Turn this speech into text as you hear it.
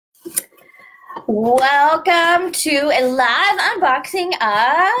Welcome to a live unboxing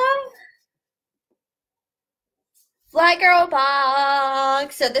of Fly Girl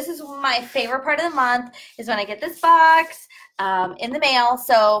box. So this is my favorite part of the month is when I get this box in the mail.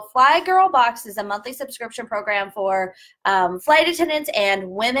 So Fly Girl box is a monthly subscription program for flight attendants and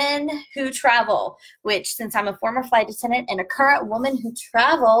women who travel, which since I'm a former flight attendant and a current woman who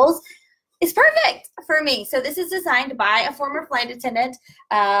travels, is perfect for me. So this is designed by a former flight attendant,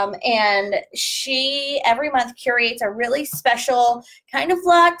 and she every month curates a really special kind of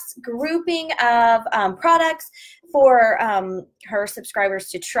luxe grouping of products for her subscribers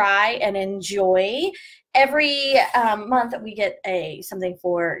to try and enjoy. Every month we get something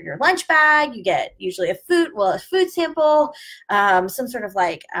for your lunch bag. You get usually a food sample, some sort of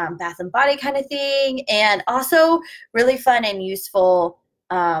like bath and body kind of thing, and also really fun and useful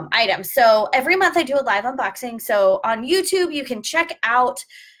items. So every month I do a live unboxing. So on YouTube, you can check out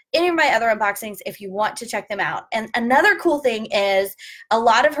any of my other unboxings if you want to check them out. And another cool thing is a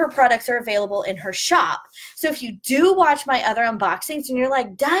lot of her products are available in her shop. So if you do watch my other unboxings and you're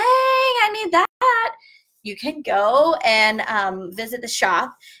like, dang, I need that, you can go and visit the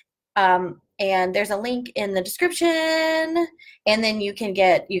shop. And there's a link in the description, and then you can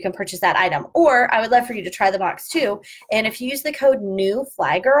purchase that item. Or I would love for you to try the box too. And if you use the code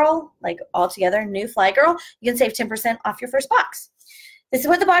NEWFLYGIRL, like all together, NEWFLYGIRL, you can save 10% off your first box. This is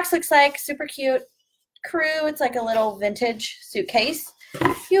what the box looks like. Super cute. Crew, it's like a little vintage suitcase.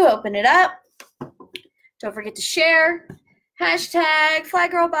 You open it up. Don't forget to share. Hashtag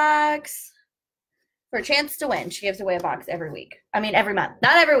FlyGirlBox for a chance to win. She gives away a box every week. I mean, every month.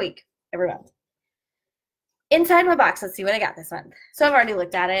 Not every week. Every month. Inside my box, let's see what I got this month. So I've already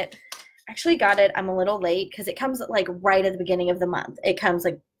looked at it. Actually got it. I'm a little late because it comes like right at the beginning of the month. It comes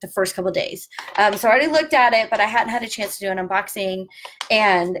like the first couple days. So I already looked at it, but I hadn't had a chance to do an unboxing,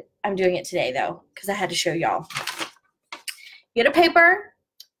 and I'm doing it today though because I had to show y'all. You get a paper.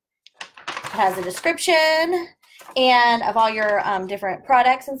 It has a description and of all your different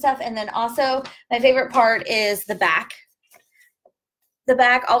products and stuff, and then also my favorite part is the back. The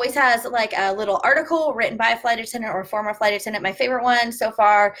back always has like a little article written by a flight attendant or a former flight attendant. My favorite one so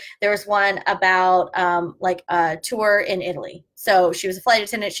far, there was one about like a tour in Italy. So she was a flight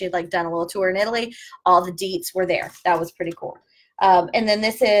attendant. She had like done a little tour in Italy. All the deets were there. That was pretty cool. And then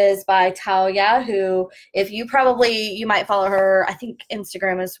this is by Talia, who you might follow her. I think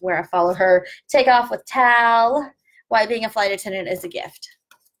Instagram is where I follow her. Take Off with Tal, Why Being a Flight Attendant is a Gift,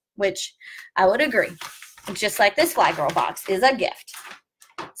 which I would agree. Just like this Fly Girl box is a gift.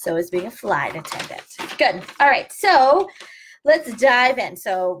 So is being a flight attendant. Good. All right. So let's dive in.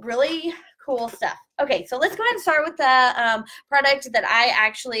 So really cool stuff. Okay. So let's go ahead and start with the product that I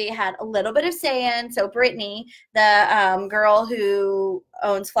actually had a little bit of say in. So Brittany, the girl who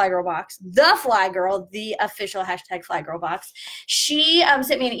owns Fly Girl Box, the Fly Girl, the official hashtag Fly Girl Box, she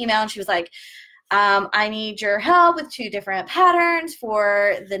sent me an email and she was like, I need your help with 2 different patterns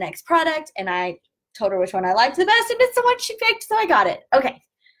for the next product. And I told her which one I liked the best, and it's the one she picked, so I got it. Okay.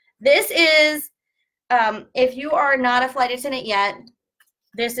 This is, if you are not a flight attendant yet,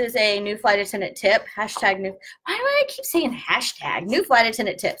 this is a new flight attendant tip. Hashtag new. Why do I keep saying hashtag? New flight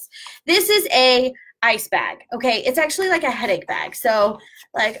attendant tips. This is a ice bag. Okay. It's actually like a headache bag. So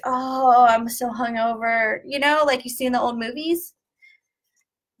like, oh, I'm so hungover. You know, like you see in the old movies.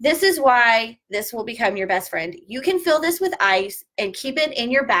 This is why this will become your best friend. You can fill this with ice and keep it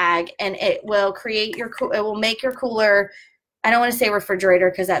in your bag, and it will make your cooler. I don't want to say refrigerator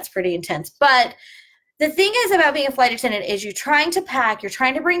because that's pretty intense. But the thing is about being a flight attendant is you're trying to pack, you're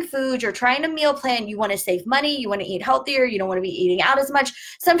trying to bring food, you're trying to meal plan, you want to save money, you want to eat healthier, you don't want to be eating out as much.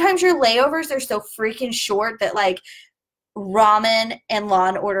 Sometimes your layovers are so freaking short that like ramen and Law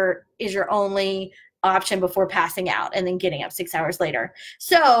and Order is your only option before passing out and then getting up 6 hours later.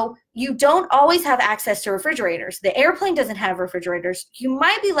 So you don't always have access to refrigerators. The airplane doesn't have refrigerators. You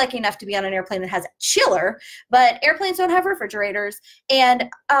might be lucky enough to be on an airplane that has a chiller, but airplanes don't have refrigerators.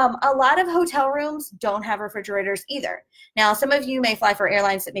 And a lot of hotel rooms don't have refrigerators either. Now, some of you may fly for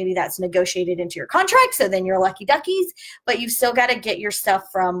airlines that maybe that's negotiated into your contract, so then you're lucky duckies, but you've still got to get your stuff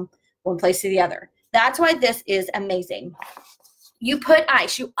from one place to the other. That's why this is amazing. You put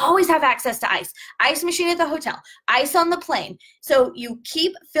ice. You always have access to ice. Ice machine at the hotel. Ice on the plane. So you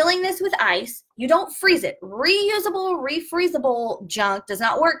keep filling this with ice. You don't freeze it. Reusable, refreezable junk does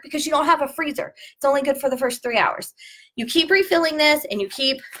not work because you don't have a freezer. It's only good for the first 3 hours. You keep refilling this and you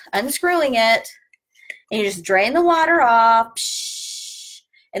keep unscrewing it. And you just drain the water off.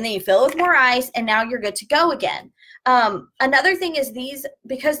 And then you fill it with more ice and now you're good to go again. Another thing is these,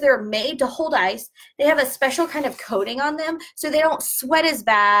 because they're made to hold ice, they have a special kind of coating on them so they don't sweat as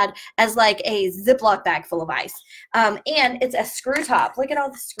bad as like a Ziploc bag full of ice. And it's a screw top. Look at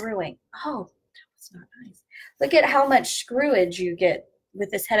all the screwing. Oh, that's not nice. Look at how much screwage you get with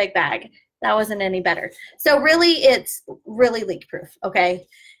this headache bag. That wasn't any better. So really, it's really leak proof, okay?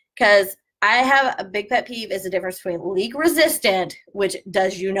 Because I have a big pet peeve is the difference between leak resistant, which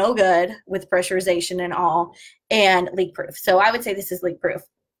does you no good with pressurization and all, and leak proof. So I would say this is leak proof.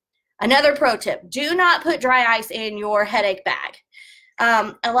 Another pro tip, do not put dry ice in your headache bag.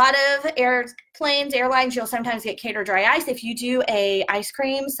 A lot of airlines, you'll sometimes get catered dry ice. If you do a ice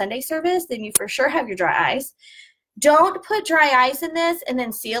cream sundae service, then you for sure have your dry ice. Don't put dry ice in this and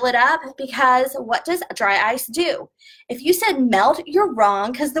then seal it up, because what does dry ice do? If you said melt, you're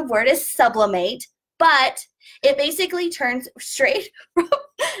wrong, because the word is sublimate, but it basically turns straight from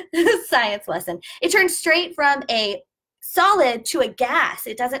science lesson. It turns straight from a solid to a gas.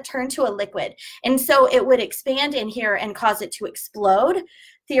 It doesn't turn to a liquid. And so it would expand in here and cause it to explode,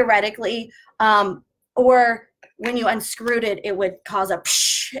 theoretically, or when you unscrewed it, it would cause a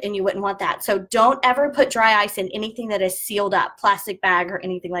psh, and you wouldn't want that. So don't ever put dry ice in anything that is sealed up, plastic bag or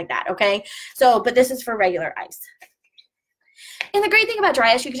anything like that, okay? So, but this is for regular ice. And the great thing about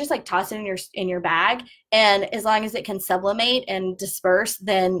dry ice, you can just like toss it in your bag, and as long as it can sublimate and disperse,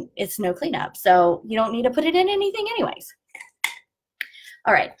 then it's no cleanup. So you don't need to put it in anything anyways.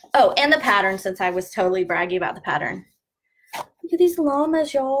 All right. Oh, and the pattern, since I was totally braggy about the pattern. Look at these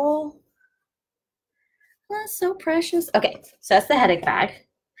llamas, y'all. That's so precious. Okay, so that's the headache bag.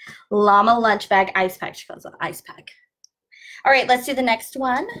 Llama lunch bag, ice pack. She calls it ice pack. All right, let's do the next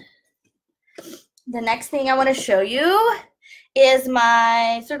one. The next thing I want to show you is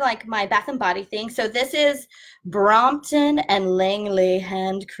my sort of like my Bath and Body thing. So this is Brompton and Langley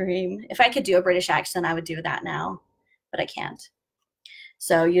hand cream. If I could do a British accent, I would do that now, but I can't.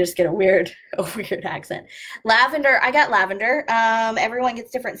 So you just get a weird accent. Lavender, I got lavender. Everyone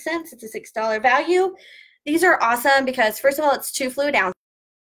gets different scents. It's a $6 value. These are awesome because, first of all, it's 2 fluid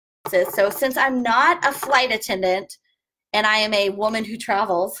ounces. So since I'm not a flight attendant and I am a woman who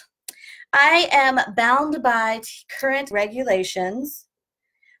travels, I am bound by current regulations,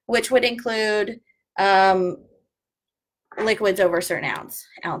 which would include liquids over a certain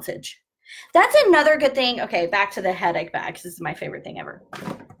ounceage. That's another good thing. Okay, back to the headache bag, because this is my favorite thing ever.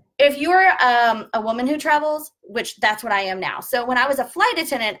 If you're a woman who travels, which that's what I am now. So when I was a flight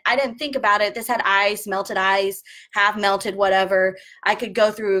attendant, I didn't think about it. This had ice, melted ice, half melted, whatever. I could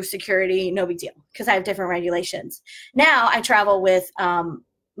go through security, no big deal, because I have different regulations. Now I travel with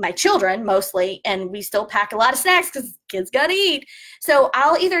my children mostly, and we still pack a lot of snacks because kids gotta eat. So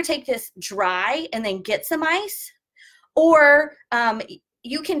I'll either take this dry and then get some ice, or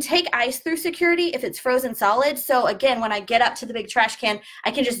you can take ice through security if it's frozen solid. So again, when I get up to the big trash can,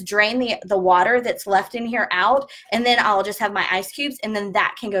 I can just drain the water that's left in here out, and then I'll just have my ice cubes, and then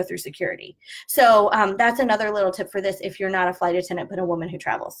that can go through security. So that's another little tip for this if you're not a flight attendant but a woman who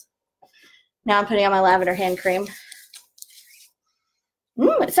travels. Now I'm putting on my lavender hand cream.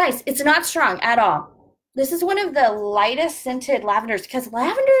 It's nice. It's not strong at all. This is one of the lightest scented lavenders, because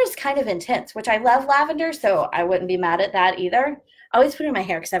lavender is kind of intense, which I love lavender, so I wouldn't be mad at that either. I always put it in my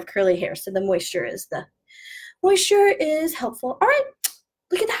hair because I have curly hair, so the moisture is helpful. All right,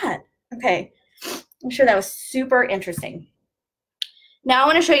 look at that. Okay, I'm sure that was super interesting. Now I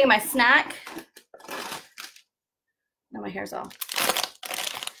want to show you my snack. Now my hair's all.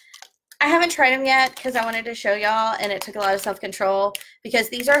 I haven't tried them yet because I wanted to show y'all, and it took a lot of self-control, because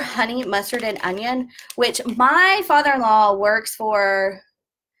these are honey, mustard, and onion, which my father-in-law works for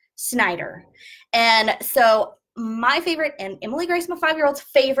Snyder. And so my favorite, and Emily Grace, my 5-year-old's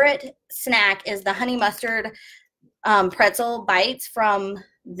favorite snack, is the honey mustard pretzel bites from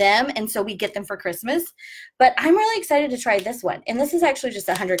them, and so we get them for Christmas. But I'm really excited to try this one, and this is actually just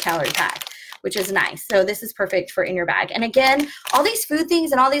a 100-calorie pack, which is nice. So this is perfect for in your bag. And again, all these food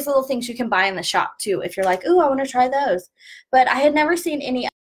things and all these little things you can buy in the shop too, if you're like, ooh, I want to try those. But I had never seen any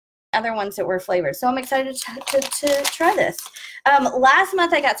other ones that were flavored, so I'm excited to try this. Last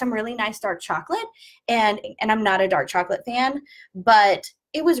month I got some really nice dark chocolate, and I'm not a dark chocolate fan, but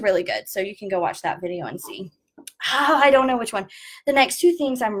it was really good. So you can go watch that video and see. I don't know which one. The next 2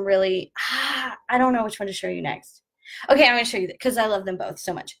 things I'm really, I don't know which one to show you next. Okay, I'm going to show you that because I love them both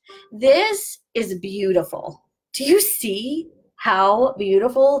so much. This is beautiful. Do you see how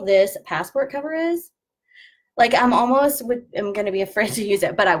beautiful this passport cover is? Like, I'm going to be afraid to use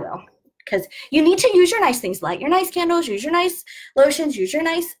it, but I will. Because you need to use your nice things. Light your nice candles, use your nice lotions, use your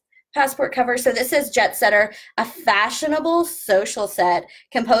nice passport cover. So this is Jet Setter, a fashionable social set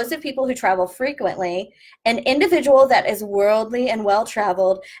composed of people who travel frequently, an individual that is worldly and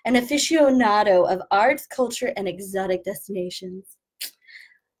well-traveled, an aficionado of arts, culture, and exotic destinations.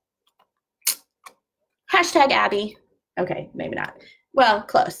 Hashtag Abby. Okay, maybe not. Well,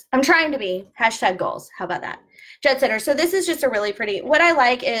 close. I'm trying to be. Hashtag goals. How about that? Jet Setter. So this is just a really pretty, what I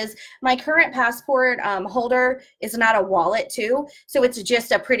like is my current passport holder is not a wallet too. So it's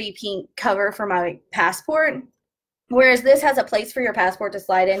just a pretty pink cover for my passport. Whereas this has a place for your passport to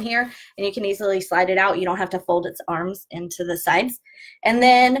slide in here, and you can easily slide it out. You don't have to fold its arms into the sides. And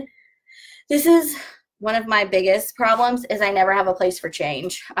then this is one of my biggest problems is I never have a place for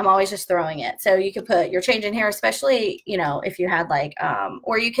change. I'm always just throwing it. So you could put your change in here, especially, you know, if you had like,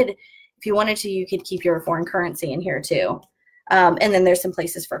 or you could, if you wanted to, you could keep your foreign currency in here too. And then there's some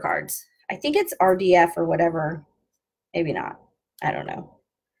places for cards. I think it's RDF or whatever. Maybe not. I don't know.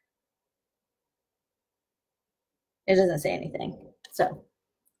 It doesn't say anything. So,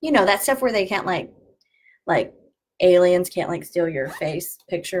 you know, that stuff where they can't like aliens can't like steal your face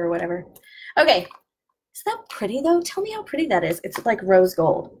picture or whatever. Okay. Isn't that pretty though? Tell me how pretty that is. It's like rose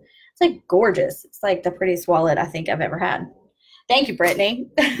gold. It's like gorgeous. It's like the prettiest wallet I think I've ever had. Thank you, Brittany.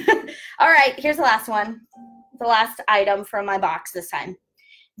 All right, here's the last one. The last item from my box this time.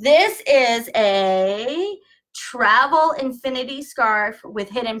 This is a travel infinity scarf with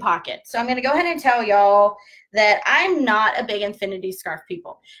hidden pockets. So I'm going to go ahead and tell y'all that I'm not a big infinity scarf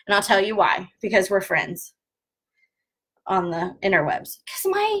people. And I'll tell you why. Because we're friends on the interwebs.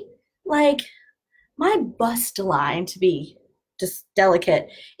 Because my bust line, to be just delicate,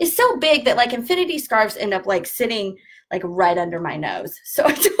 is so big that like infinity scarves end up like sitting like right under my nose. So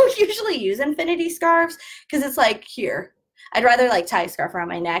I don't usually use infinity scarves because it's like here. I'd rather like tie a scarf around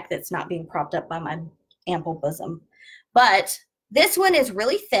my neck that's not being propped up by my ample bosom. But this one is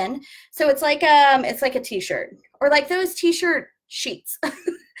really thin. So it's like a t-shirt or like those t-shirt sheets.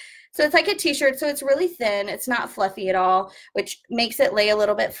 So it's like a t-shirt. So it's really thin. It's not fluffy at all, which makes it lay a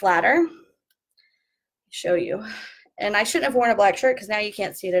little bit flatter. Show you. And I shouldn't have worn a black shirt because now you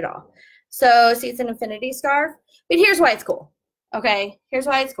can't see it at all. So see, it's an infinity scarf. But here's why it's cool. Okay, here's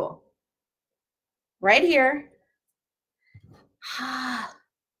why it's cool. Right here,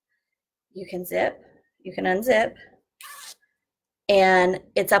 you can zip, you can unzip, and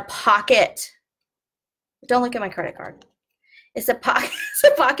it's a pocket. Don't look at my credit card. It's a pocket.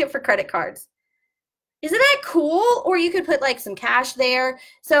 It's a pocket for credit cards. Isn't that cool? Or you could put like some cash there.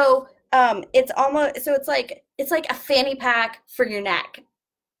 So it's almost, so it's like a fanny pack for your neck,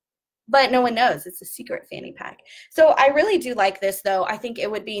 but no one knows. It's a secret fanny pack. So I really do like this though. I think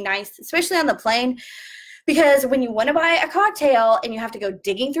it would be nice, especially on the plane, because when you want to buy a cocktail and you have to go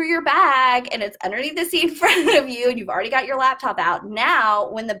digging through your bag and it's underneath the seat in front of you and you've already got your laptop out. Now,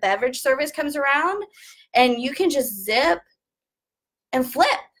 when the beverage service comes around and you can just zip and flip.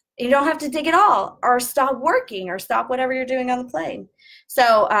 You don't have to dig at all or stop working or stop whatever you're doing on the plane.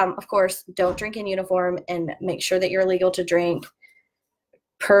 So, of course, don't drink in uniform and make sure that you're legal to drink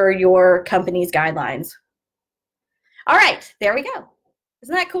per your company's guidelines. All right, there we go.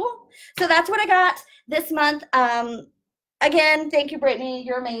 Isn't that cool? So that's what I got this month. Again, thank you, Brittany.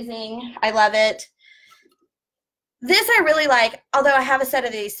 You're amazing. I love it. This I really like, although I have a set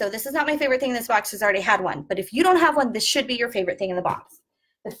of these, so this is not my favorite thing in this box because I already had one. But if you don't have one, this should be your favorite thing in the box.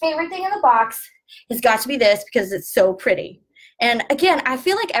 The favorite thing in the box has got to be this because it's so pretty. And again, I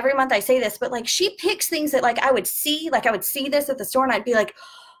feel like every month I say this, but like she picks things that like I would see this at the store and I'd be like,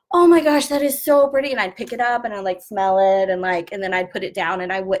 oh my gosh, that is so pretty. And I'd pick it up and I'd like smell it and then I'd put it down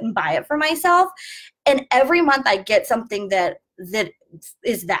and I wouldn't buy it for myself. And every month I get something that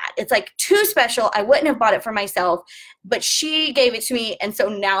is that. It's like too special. I wouldn't have bought it for myself, but she gave it to me. And so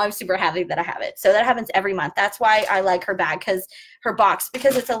now I'm super happy that I have it. So that happens every month. That's why I like her bag, her box,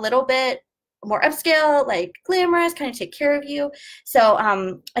 because it's a little bit more upscale, like glamorous, kind of take care of you.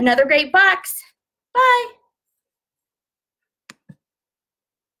 So another great box. Bye.